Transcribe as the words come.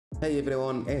Hey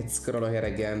everyone, it's Corolo here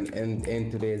again, and in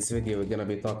today's video we're gonna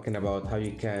be talking about how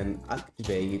you can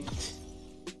activate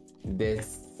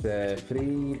this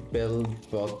free build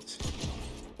bot.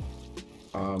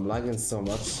 I'm lagging so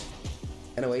much.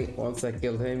 Anyway, once I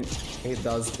killed him, he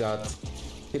does got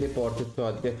teleported to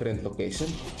a different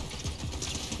location,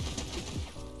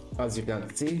 as you can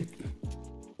see.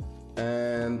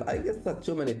 And I guess that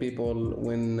too many people,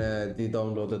 when they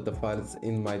downloaded the files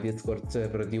in my Discord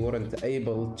server, they weren't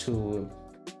able to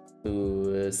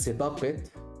set up it.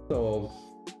 So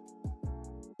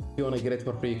if you want to get it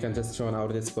for free, you can just join our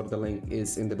Discord. The link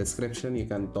is in the description. You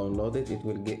can download it. It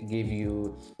will give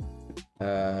you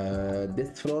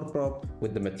this floor prop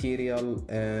with the material,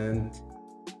 and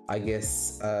I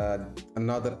guess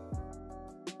another,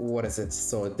 what is it?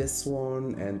 So this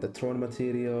one and the throne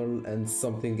material and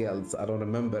something else, I don't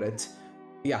remember it.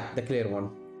 Yeah, the clear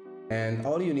one. And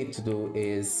all you need to do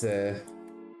is to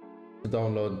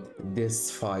download this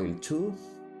file too.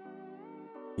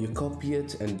 You copy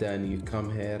it and then you come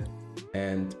here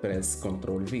and press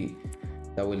Ctrl V.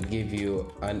 That will give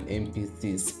you an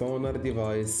NPC spawner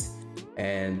device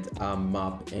and a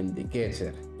map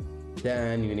indicator.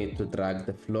 Then you need to drag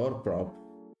the floor prop.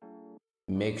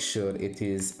 Make sure it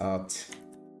is at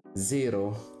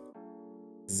 0,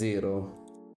 0,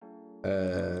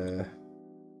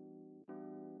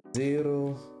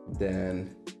 0,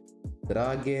 then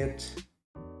drag it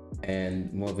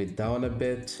and move it down a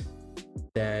bit.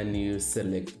 Then you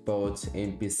select both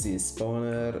NPC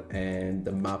spawner and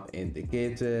the map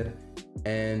indicator,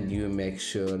 and you make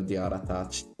sure they are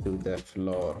attached to the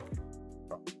floor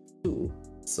too.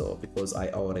 So because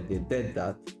I already did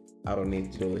that, I don't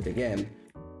need to do it again.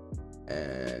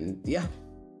 And yeah,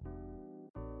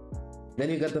 then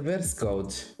you got the verse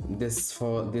code.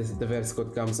 The verse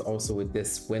code comes also with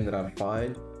this WinRAR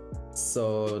file.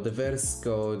 So the verse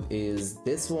code is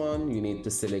this one. You need to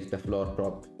select the floor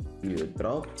prop you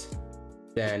dropped,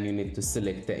 then you need to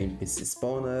select the NPC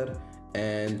spawner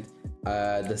and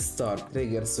the start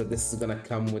trigger. So this is gonna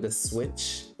come with a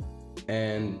switch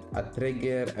and a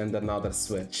trigger and another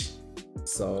switch.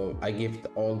 So I give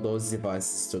all those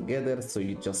devices together, so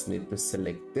you just need to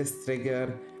select this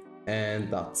trigger and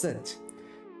that's it.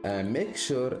 Make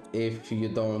sure, if you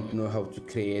don't know how to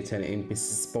create an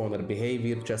NPC spawner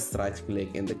behavior, just right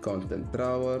click in the content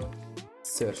drawer,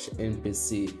 search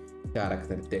NPC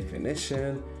character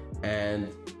definition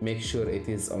and make sure it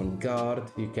is on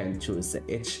guard. You can choose the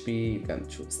HP, you can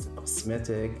choose the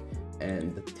cosmetic,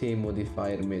 and the team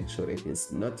modifier, make sure it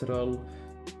is neutral.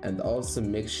 And also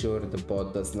make sure the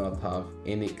bot does not have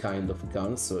any kind of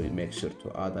gun, so you make sure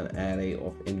to add an array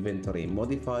of inventory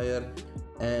modifier,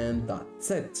 and that's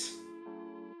it.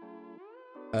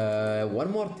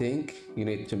 One more thing you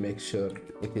need to make sure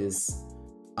it is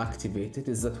activated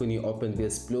is that when you open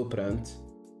this blueprint,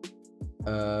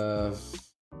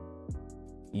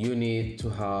 you need to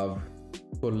have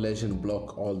collision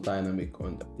block all dynamic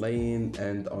on the plane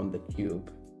and on the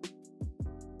cube.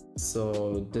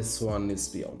 So this one is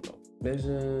beyond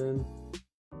collision,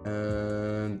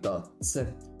 and that's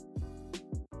it.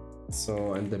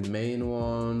 So, and the main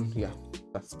one, yeah,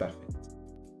 that's perfect.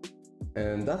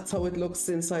 And that's how it looks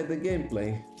inside the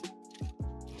gameplay.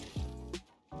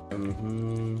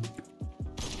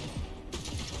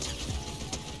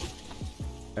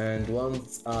 And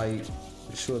once I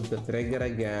shoot the trigger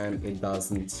again, it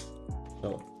doesn't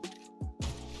show.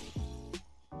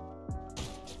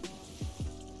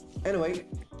 Anyway,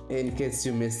 in case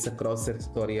you missed the crosshair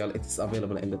tutorial, it is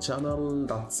available in the channel.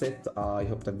 That's it. I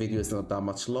hope the video is not that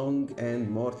much long and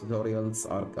more tutorials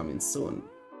are coming soon.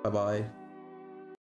 Bye bye.